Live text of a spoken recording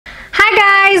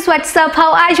guys, what's up?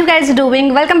 How are you guys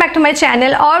doing? Welcome back to my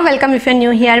channel or welcome if you're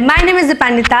new here. My name is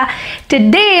Dipandita.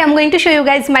 Today I'm going to show you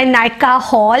guys my Nykaa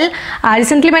haul.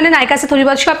 Recently मैंने Nykaa से थोड़ी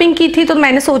बहुत shopping की थी तो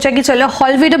मैंने सोचा कि चलो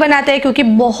हॉल वीडियो बनाते हैं क्योंकि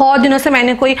बहुत दिनों से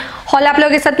मैंने कोई हॉल आप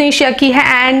लोगों के साथ नहीं शेयर की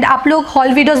है एंड आप लोग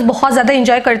हॉल वीडियोस बहुत ज़्यादा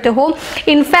इंजॉय करते हो.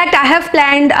 In fact I have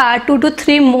planned 2 to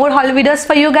 3 more haul videos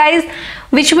for you guys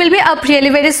which will be up really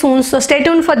very soon, so stay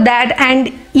tuned for that.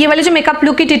 And ये वाले जो मेकअप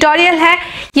लुक की ट्यूटोरियल है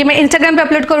ये मैं इंस्टाग्राम पे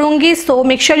अपलोड करूंगी, so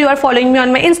make sure you are following me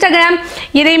on my Instagram.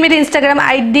 ये रही मेरी Instagram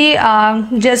ID,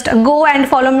 just go and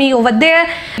follow me over there.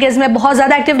 Because मैं बहुत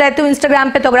ज़्यादा एक्टिव रहती हूँ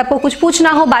इंस्टाग्राम पे, तो अगर आपको कुछ पूछना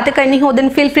हो, बातें करनी हो, then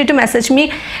feel free to message me.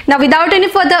 Now without any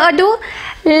further ado,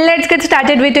 let's get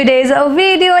started with today's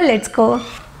video. Let's go.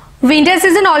 Winter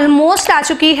season almost आ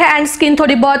चुकी है एंड स्किन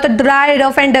थोड़ी बहुत ड्राई,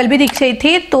 रफ एंड डल भी दिख रही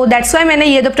थी, तो दैट्स वाई मैंने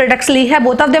ये दो प्रोडक्ट्स ली है.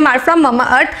 Both of them are from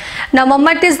Mamaearth. Now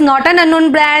Mamaearth is not an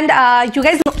unknown brand. You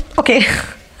guys know, okay.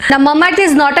 Now Mamaearth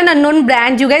is not an unknown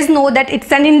brand. You guys know that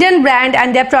it's an Indian brand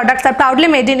and their products are proudly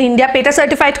made in India, PETA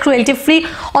certified, cruelty free.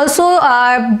 Also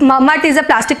Mamaearth is a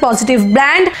plastic positive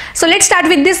brand. So let's start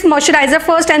with this moisturizer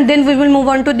first and then we will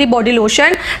move on to the body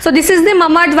lotion. So this is the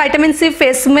Mamaearth vitamin C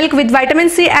face milk with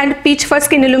vitamin C and peach for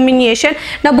skin illumination.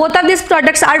 Now both of these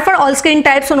products are for all skin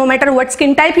types, so no matter what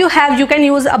skin type you have, you can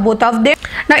use both of them.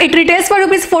 Now it retails for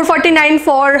rupees 449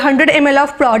 for 100 ml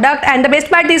of product, and the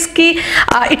best part is ki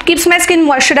it keeps my skin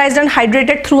moisturized and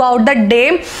hydrated throughout the day,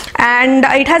 and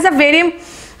it has a very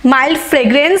mild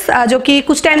fragrance जो कि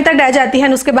कुछ time तक रह जाती है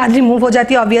और उसके बाद रिमूव हो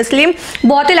जाती है. ऑब्वियसली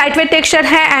बहुत ही लाइट वेट टेक्सचर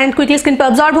है एंड क्विकली स्किन पर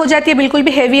अब्जॉर्ब हो जाती है, बिल्कुल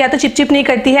भी हेवी या तो चिपचिप नहीं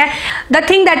करती है. The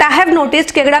thing that I have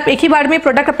noticed कि अगर आप एक ही बार में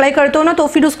प्रोडक्ट अप्लाई करते हो ना तो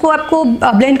फिर उसको आपको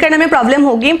ब्लेंड करने में प्रॉब्लम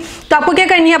होगी. तो आपको क्या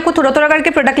करनी है, आपको थोड़ा थोड़ा करके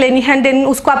प्रोडक्ट लेनी है, देन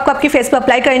उसको आपको आपकी फेस पर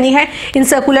अप्लाई करनी है इन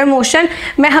सर्कुलर मोशन.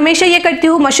 मैं हमेशा ये करती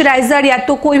हूँ, मॉइस्चराइजर या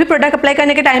तो कोई भी प्रोडक्ट अप्लाई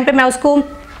करने के टाइम पर मैं उसको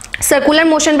सर्कुलर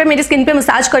मोशन पे मेरी स्किन पे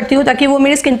मसाज करती हूँ ताकि वो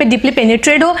मेरी स्किन पे डीपली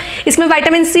पेनिट्रेट हो. इसमें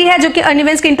विटामिन सी है जो कि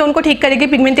अनइवन स्किन टोन को ठीक करेगी,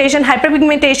 पिगमेंटेशन, हाइपर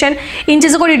पिगमेंटेशन, इन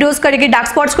चीज़ों को रिड्यूस करेगी, डार्क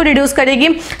स्पॉट्स को रिड्यूस करेगी.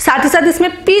 साथ ही साथ इसमें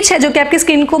पीच है जो कि आपकी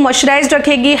स्किन को मॉइस्चराइज्ड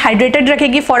रखेगी, हाइड्रेटेड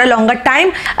रखेगी फॉर अ लॉन्गर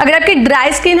टाइम. अगर आपकी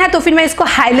ड्राई स्किन है तो फिर मैं इसको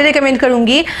हाईली रिकमेंड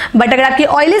करूंगी, बट अगर आपकी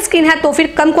ऑयली स्किन है तो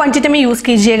फिर कम क्वांटिटी में यूज़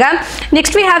कीजिएगा.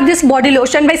 Next we have this body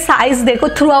lotion. By size देखो,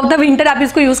 थ्रू आउट द विंटर आप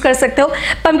इसको यूज़ कर सकते हो.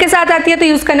 पम्प के साथ आती है तो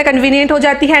यूज़ करना कन्वीनियंट हो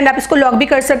जाती है एंड आप इसको लॉक भी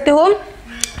कर सकते हो,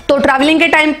 तो ट्रैवलिंग के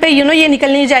टाइम पे ये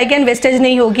निकल नहीं जाएगी एंड वेस्टेज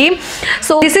नहीं होगी.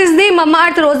 So this is the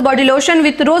Mamaearth rose body lotion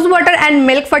with rose water and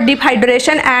milk for deep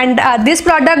hydration, and this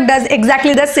product does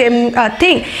exactly the same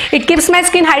thing. It keeps my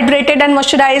skin hydrated and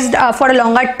moisturised for a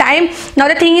longer time. Now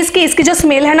the thing is कि इसकी जो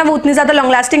smell है ना वो उतनी ज़्यादा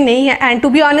long lasting नहीं है, and to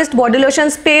be honest body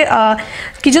lotions पे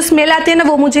की जो स्मेल आती है ना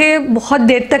वो मुझे बहुत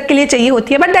देर तक के लिए चाहिए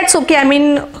होती है, but that's okay. I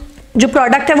mean जो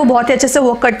प्रोडक्ट है वो बहुत ही अच्छे से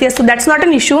वर्क करती है, so that's not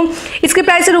an issue. इसकी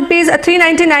प्राइस है rupees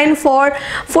 399 for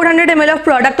 400 ml of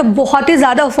product, तो बहुत ही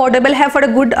ज़्यादा अफोर्डेबल है for a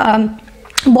good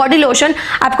body lotion.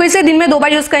 आपको इसे दिन में 2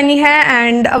 बार यूज़ करनी है.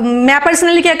 एंड मैं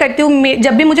पर्सनली क्या करती हूँ,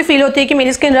 जब भी मुझे फील होती है कि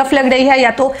मेरी स्किन रफ लग रही है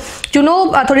या तो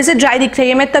थोड़ी सी ड्राई दिख रही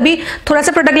है, मैं तभी थोड़ा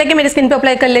सा प्रोडक्ट लेके मेरी स्किन पे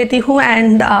अप्लाई कर लेती हूँ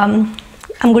and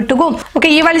I am good to go. Okay,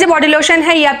 ये वाली जो बॉडी लोशन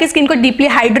है ये आपकी स्किन को डीपली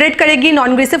हाइड्रेट करेगी.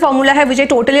 नॉन ग्रीसी फॉर्मूला है, विच आई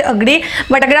टोटली अग्री,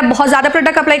 बट अगर आप बहुत ज़्यादा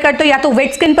प्रोडक्ट अप्लाई करते हो या तो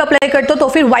वेट स्किन पर अप्लाई करते हो तो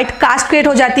फिर व्हाइट कास्ट क्रिएट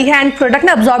हो जाती है एंड प्रोडक्ट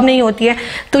ना अब्जॉर्ब नहीं होती है.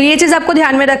 तो ये चीज़ आपको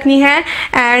ध्यान में रखनी है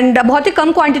एंड बहुत ही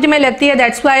कम क्वांटिटी में लगती है.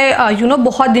 दैट्स वाई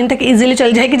बहुत दिन तक ईजिली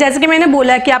चल जाएगी. जैसे कि मैंने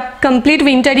बोला कि आप कंप्लीट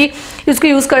विंटर ही इसको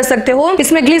यूज़ कर सकते हो.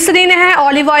 इसमें ग्लिसरीन है,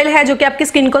 ऑलिव ऑयल है जो कि आपकी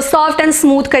स्किन को सॉफ्ट एंड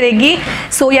स्मूथ करेगी.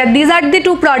 सो या these are the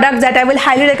 2 products that I will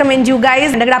highly recommend you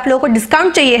guys. अगर आप लोगों को डिस्काउंट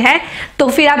चाहिए है तो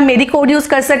फिर आप मेरी कोड यूज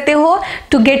कर सकते हो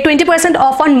to get 20%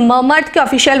 of on Mamaearth के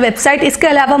ऑफिशियल वेबसाइट. इसके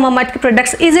अलावा Mamaearth के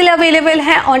प्रोडक्ट्स इजीली अवेलेबल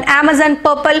हैं on Amazon,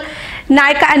 Purple,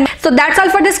 Nykaa, and so that's all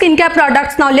for the skin care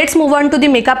products. Now let's move on to the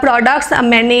makeup products.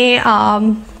 मैंने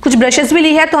कुछ brushes भी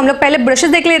ली है, तो हम लोग पहले ब्रशेस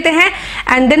देख लेते हैं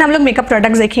एंड देन हम लोग मेकअप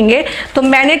प्रोडक्ट्स देखेंगे. तो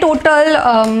मैंने टोटल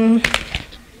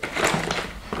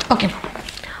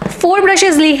 4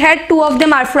 brushes ली है. 2 of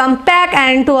them are from Pac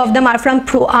and 2 of them are from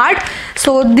ProArt.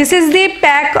 So this is the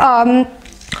Pac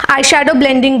eyeshadow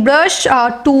blending brush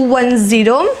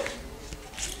 210.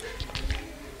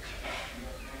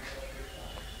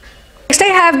 Next I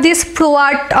have this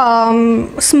ProArt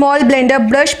small blender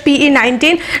brush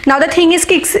PE19. Now the thing is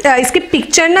कि इसकी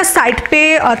picture ना side पे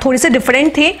थोड़ी सी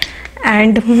different थी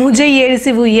and मुझे ये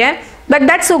receive हुई है, बट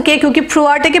दैट्स ओके क्योंकि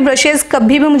ProArt के ब्रशेज़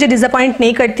कभी भी मुझे डिसअपॉइंट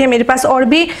नहीं करती है. मेरे पास और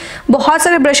भी बहुत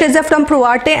सारे ब्रशेज़ है from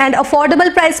ProArt and affordable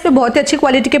price पे बहुत ही अच्छी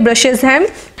क्वालिटी के ब्रशेज़ हैं.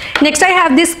 Next I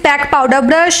have this Pac Powder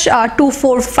Brush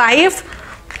 245.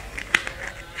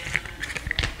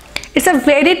 It's a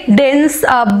very dense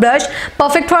brush,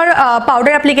 perfect for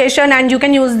powder application, and you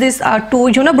can use this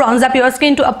to bronze up your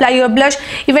skin, to apply your blush,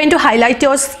 even to highlight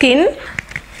your skin.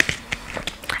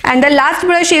 And the last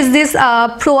brush is this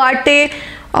pro आर्टे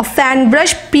fan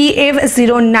brush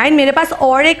PF09। मेरे पास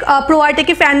और एक pro आर्टे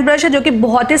की fan brush है जो कि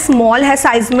बहुत ही small है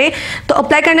size में, तो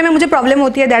अप्लाई करने में मुझे प्रॉब्लम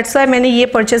होती है, दैट्स वाई मैंने ये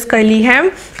परचेज कर ली है।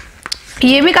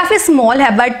 ये भी काफ़ी स्मॉल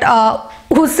है बट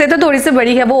उससे तो थोड़ी सी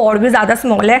बड़ी है, वो और भी ज़्यादा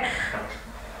स्मॉल है।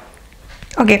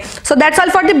 Okay, so that's all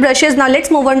for the brushes. Now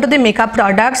let's move on to the makeup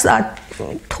products.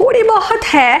 थोड़ी बहुत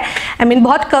है, आई मीन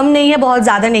बहुत कम नहीं है, बहुत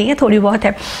ज़्यादा नहीं है, थोड़ी बहुत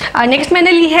है। नेक्स्ट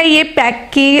मैंने ली है ये पैक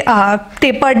की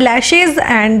टेपर्ड लैशेज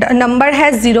एंड नंबर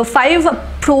है 05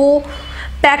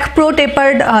 pack pro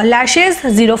tapered lashes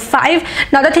 05।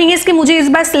 Now the thing is कि मुझे इस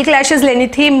बार सिल्क लैशेज लेनी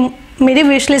थी, मेरी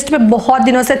विश लिस्ट में बहुत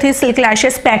दिनों से थी सिल्क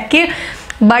लैशेज पैक की,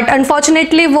 बट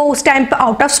अनफॉर्चुनेटली वो उस टाइम पर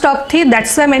आउट ऑफ स्टॉक थी,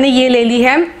 दैट्स वाई मैंने ये ले ली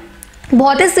है।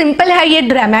 बहुत ही सिंपल है, ये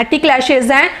ड्रामेटिक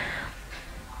लैशेज हैं।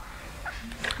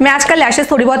 मैं आजकल लैशेज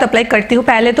थोड़ी बहुत अप्लाई करती हूँ,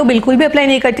 पहले तो बिल्कुल भी अप्लाई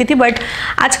नहीं करती थी, बट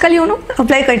आजकल यू नो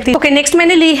अप्लाई करती हूँ। ओके, नेक्स्ट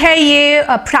मैंने ली है ये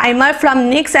primer from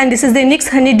mix and this is the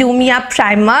mix Honey डूमिया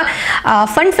primer.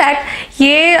 Fun fact,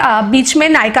 ये बीच में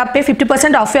नायका पे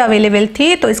 50% ऑफ अवेलेबल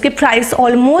थी, तो इसकी प्राइस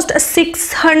ऑलमोस्ट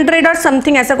 600 और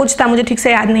समथिंग ऐसा कुछ था, मुझे ठीक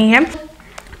से याद नहीं है।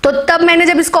 तो तब मैंने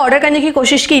जब इसको ऑर्डर करने की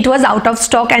कोशिश की, it was out of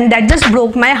stock and that just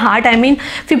broke my heart. I mean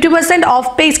 50%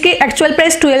 of पे इसकी एक्चुअल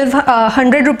प्राइस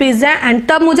 1200 रुपीज़ है एंड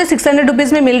तब मुझे 600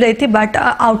 रुपीज़ में मिल रही थी, बट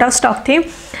आउट ऑफ स्टॉक थी,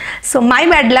 so my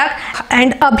bad luck.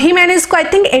 And अभी मैंने इसको आई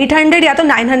थिंक 800 या तो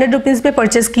 900 रुपीज़ पे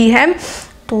परचेज की है,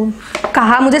 तो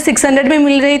कहाँ मुझे 600 में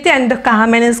मिल रही थी एंड कहाँ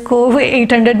मैंने इसको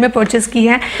 800 में परचेज की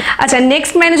है। अच्छा,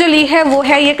 नेक्स्ट मैंने जो ली है वो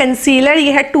है ये कंसीलर।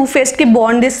 ये है टू फेस्ड की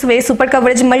bond this way super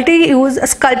coverage multi use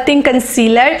sculpting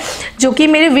concealer, जो कि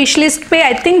मेरे विश लिस्ट पे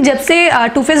आई थिंक जब से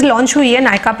टू फेस्ड लॉन्च हुई है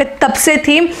नायका पे तब से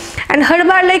थी, एंड हर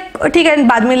बार लाइक ठीक है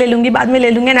बाद में ले लूँगी बाद में ले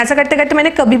लूँगी, एंड ऐसा करते करते मैंने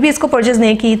कभी भी इसको परचेज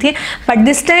नहीं की थी, but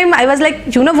this time I was like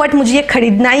you know what, मुझे ये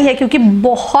खरीदना ही है, क्योंकि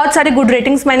बहुत सारे गुड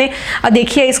रेटिंग्स मैंने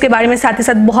देखी है इसके बारे में, साथ ही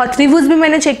साथ बहुत रिव्यूज़ भी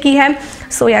मैंने चेक की है।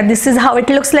 सो या this is how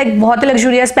it looks like, बहुत ही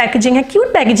लग्जूरियस पैकेजिंग है,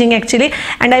 cute packaging actually,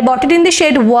 and I bought it in the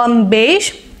shade warm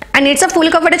beige and it's a full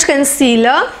coverage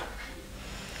concealer.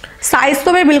 Size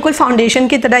तो मेरे बिल्कुल फाउंडेशन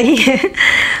की तरह ही है।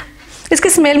 इसकी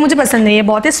स्मेल मुझे पसंद नहीं है,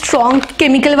 बहुत ही स्ट्रॉन्ग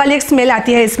केमिकल वाली एक स्मेल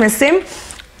आती है इसमें से।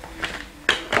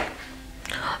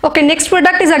 Okay, next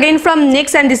product is again from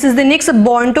mix and this is the mix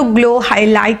born to glow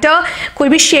highlighter. कोई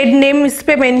भी शेड नेम इस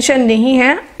पे मेंशन नहीं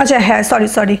है, अच्छा है,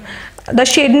 sorry the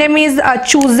shade name is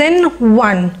chosen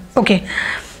 1। Okay,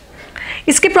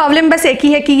 इसकी प्रॉब्लम बस एक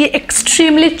ही है कि ये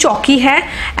एक्सट्रीमली चौकी है,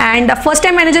 एंड फर्स्ट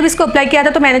टाइम मैंने जब इसको अप्लाई किया था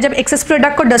तो मैंने जब एक्सेस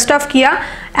प्रोडक्ट को डस्ट ऑफ किया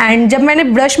एंड जब मैंने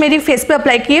ब्रश मेरी फेस पे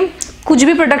अप्लाई की कुछ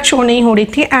भी प्रोडक्ट शो नहीं हो रही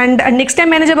थी, एंड नेक्स्ट टाइम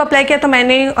मैंने जब अप्लाई किया तो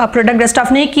मैंने प्रोडक्ट डस्ट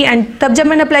ऑफ नहीं की एंड तब जब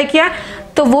मैंने अप्लाई किया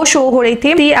तो वो शो हो रही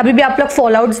थी। अभी भी आप लोग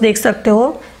फॉल आउट्स देख सकते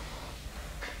हो।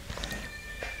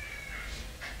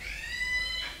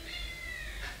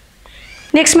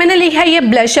 नेक्स्ट मैंने ली है ये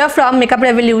blusher from makeup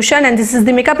revolution and this is the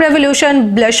makeup revolution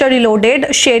blusher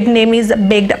reloaded, shade name is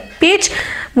baked peach.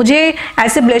 मुझे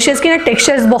ऐसे ब्लशेस की ना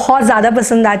टेक्सचर्स बहुत ज़्यादा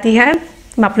पसंद आती है,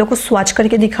 मैं आप लोग को स्वॉच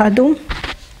करके दिखा दूँ,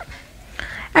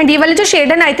 एंड ये वाली जो शेड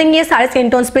है ना आई थिंक ये सारे स्किन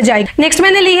टोन्स पे जाएगी। नेक्स्ट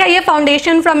मैंने ली है ये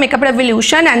foundation from makeup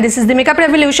revolution and this is the makeup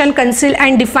revolution conceal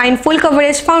and define full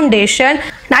coverage foundation.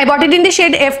 I bought it in the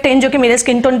shade F10 जो कि मेरे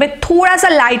स्किन टोन पे थोड़ा सा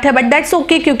लाइट है, बट दैट्स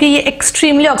ओके क्योंकि ये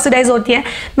एक्सट्रीमली ऑक्सीडाइज होती है।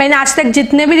 मैंने आज तक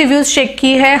जितने भी रिव्यूज चेक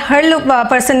किए हैं हर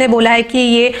पर्सन ने बोला है कि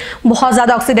ये बहुत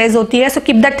ज़्यादा ऑक्सीडाइज होती है, so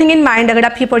keep that thing in mind. अगर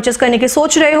आप ये परचेज करने की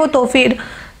सोच रहे हो तो फिर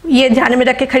ये ध्यान में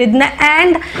रख के खरीदना।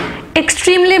 And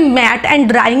extremely mat and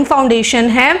drawing foundation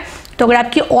है, तो अगर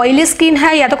आपकी ऑयली स्किन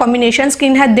है या तो कॉम्बिनेशन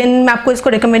स्किन है देन मैं आपको इसको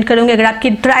रिकमेंड करूंगी। अगर आपकी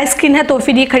ड्राई स्किन है तो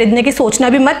फिर ये खरीदने की सोचना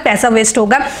भी मत, पैसा वेस्ट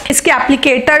होगा। इसकी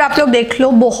एप्लीकेटर आप लोग देख लो,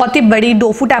 बहुत ही बड़ी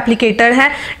 2 फुट एप्लीकेटर है।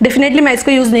 डेफिनेटली मैं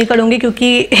इसको यूज़ नहीं करूंगी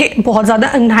क्योंकि बहुत ज़्यादा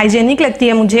अनहाइजेनिक लगती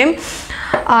है मुझे।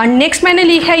 नेक्स्ट मैंने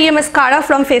ली है ये mascara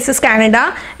from faces Canada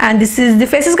and this is the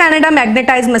faces Canada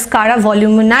magnetise mascara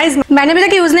volumise. मैंने अभी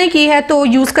तक यूज़ नहीं की है तो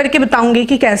यूज़ करके बताऊंगी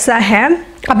कि कैसा है।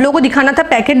 आप लोगों को दिखाना था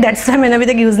पैकेट, दैट्स व्हाई मैंने अभी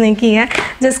तक यूज़ नहीं की है,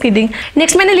 जस्ट किडिंग।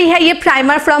 नेक्स्ट मैंने ली है ये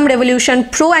primer from revolution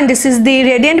pro and this is the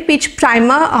radiant peach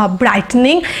primer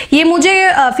brightening. ये मुझे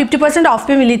 50% ऑफ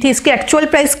पे मिली थी। इसकी एक्चुअल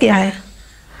प्राइस क्या है?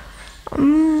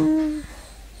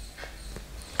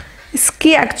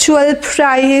 इसकी एक्चुअल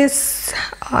प्राइस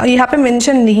यहाँ पे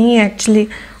मेंशन नहीं है एक्चुअली।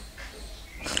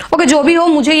 ओके, जो भी हो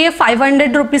मुझे ये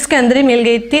 500 रुपीज़ के अंदर ही मिल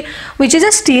गई थी, which is a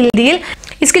steal deal.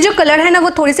 इसकी जो कलर है ना वो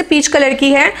थोड़ी सी पीच कलर की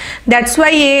है, दैट्स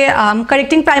वाई ये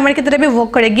करेक्टिंग प्राइमर की तरह भी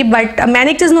वर्क करेगी। बट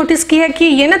मैंने एक चीज़ नोटिस की है कि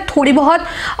ये ना थोड़ी बहुत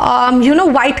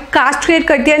वाइट कास्ट क्रिएट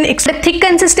करती है, एक थिक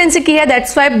कंसिस्टेंसी की है,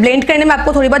 दैट्स वाई ब्लेंड करने में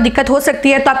आपको थोड़ी बहुत दिक्कत हो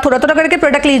सकती है। तो आप थोड़ा थोड़ा करके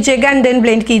प्रोडक्ट लीजिएगा एंड देन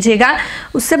ब्लेंड कीजिएगा,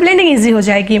 उससे ब्लेंडिंग ईजी हो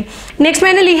जाएगी। नेक्स्ट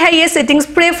मैंने ली है ये setting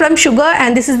spray from sugar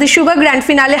and this is the sugar grand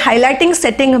finale highlighting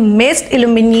setting mist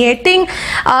illuminating.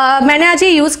 मैंने आज ये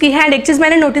यूज़ की है एंड एक चीज़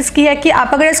मैंने नोटिस की है कि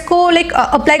आप अगर इसको लाइक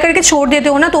अप्लाई करके छोड़ देते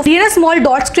हो ना तो ये ना स्मॉल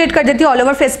डॉट्स क्रिएट कर देती है ऑल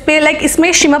ओवर फेस पे, लाइक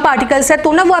इसमें शिमर पार्टिकल्स है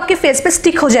तो ना वो आपके फेस पे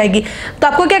स्टिक हो जाएगी। तो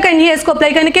आपको क्या करनी है, इसको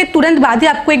अप्लाई करने के तुरंत बाद ही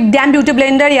आपको एक डैम ब्यूटी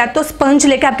ब्लेंडर या तो स्पंज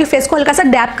लेकर आपके फेस को हल्का सा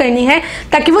डैप करनी है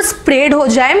ताकि वो स्प्रेड हो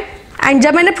जाए। एंड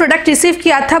जब मैंने प्रोडक्ट रिसीव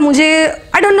किया था मुझे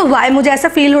आई डोंट नो व्हाई मुझे ऐसा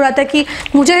फील हो रहा था कि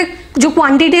मुझे जो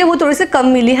क्वांटिटी है वो थोड़ी सी कम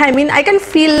मिली है। I mean I can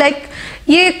feel like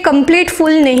ये कंप्लीट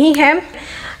फुल नहीं है,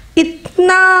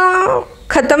 इतना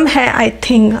ख़त्म है आई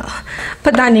थिंक,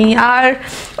 पता नहीं यार।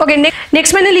 ओके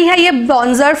नेक्स्ट मैंने ली है ये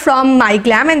bronzer from my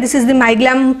glam and this is the my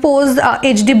glam pose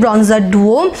HD bronzer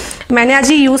Duo. मैंने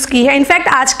आज ये यूज़ की है। इनफैक्ट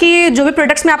आज की जो भी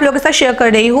प्रोडक्ट्स मैं आप लोगों के साथ शेयर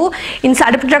कर रही हूँ इन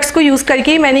सारे प्रोडक्ट्स को यूज़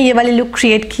करके मैंने ये वाली लुक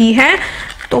क्रिएट की है।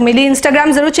 तो मेरी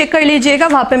इंस्टाग्राम ज़रूर चेक कर लीजिएगा,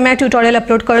 वहाँ पे मैं ट्यूटोरियल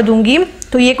अपलोड कर दूंगी।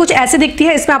 तो ये कुछ ऐसे दिखती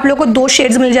है, इसमें आप लोगों को 2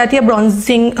 शेड्स मिल जाती है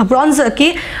ब्रॉन्जर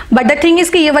की। बट द थिंग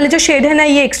इज़ कि ये वाली जो शेड है ना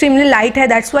ये एक्सट्रीमली लाइट है,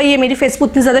 दैट्स वाई ये मेरी फेस पे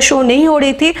उतनी ज़्यादा शो नहीं हो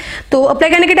रही थी। तो अप्लाई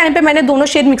करने के टाइम पे मैंने दोनों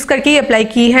शेड मिक्स करके ही अप्लाई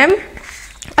की है।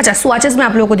 अच्छा स्वाचेस मैं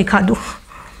आप लोगों को दिखा दूँ।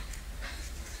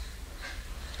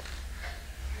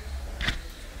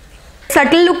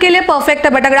 सटल लुक के लिए परफेक्ट है,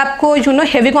 बट अगर आपको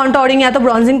हेवी कॉन्टोरिंग या तो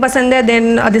ब्रॉन्जिंग पसंद है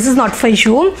then this is not for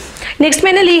you. Next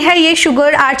मैंने ली है ये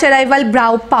शुगर आर्च अराइवल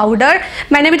ब्राउ पाउडर।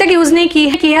 मैंने अभी तक यूज़ नहीं की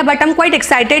है but I am quite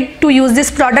excited to use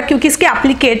this product क्योंकि इसके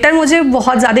एप्लीकेटर मुझे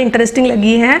बहुत ज़्यादा इंटरेस्टिंग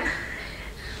लगी है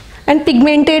एंड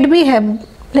पिगमेंटेड भी है,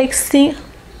 लाइक सी।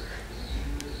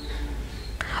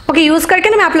 ओके यूज़ करके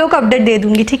ना मैं आप लोगों को अपडेट दे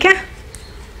दूंगी, ठीक है।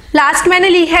 लास्ट मैंने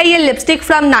ली है ये lipstick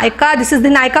from Nykaa, this is the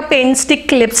Nykaa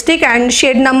पेंटस्टिक lipstick and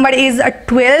shade number is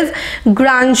 12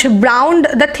 grains brown.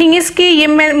 The thing is कि ये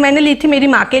मैंने ली थी मेरी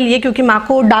माँ के लिए क्योंकि माँ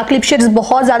को डार्क लिप शेड्स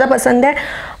बहुत ज़्यादा पसंद है,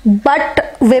 बट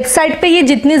वेबसाइट पे ये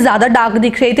जितनी ज़्यादा डार्क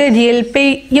दिख रही थी रियल पे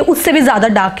ये उससे भी ज़्यादा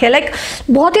डार्क है, लाइक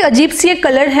बहुत ही अजीब सी ये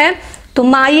कलर है। तो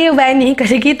माँ ये वेयर नहीं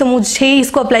करेगी तो मुझे ही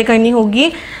इसको अप्लाई करनी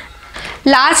होगी।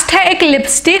 लास्ट है एक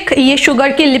लिपस्टिक, ये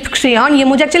शुगर की लिप क्रेयॉन। ये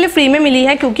मुझे एक्चुअली फ्री में मिली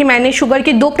है क्योंकि मैंने शुगर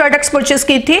की 2 प्रोडक्ट्स परचेस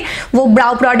की थी, वो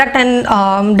ब्राउ product and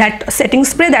that setting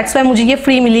spray, that's why मुझे ये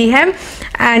फ्री मिली है।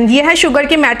 एंड ये है शुगर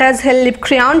की matters hill lip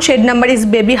crayon, shade number is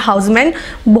baby houseman.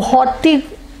 बहुत ही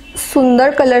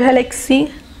सुंदर कलर है, like C.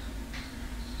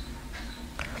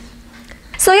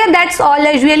 So yeah, that's all.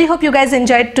 I really hope you guys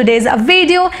enjoyed today's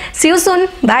video. See you soon.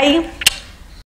 Bye.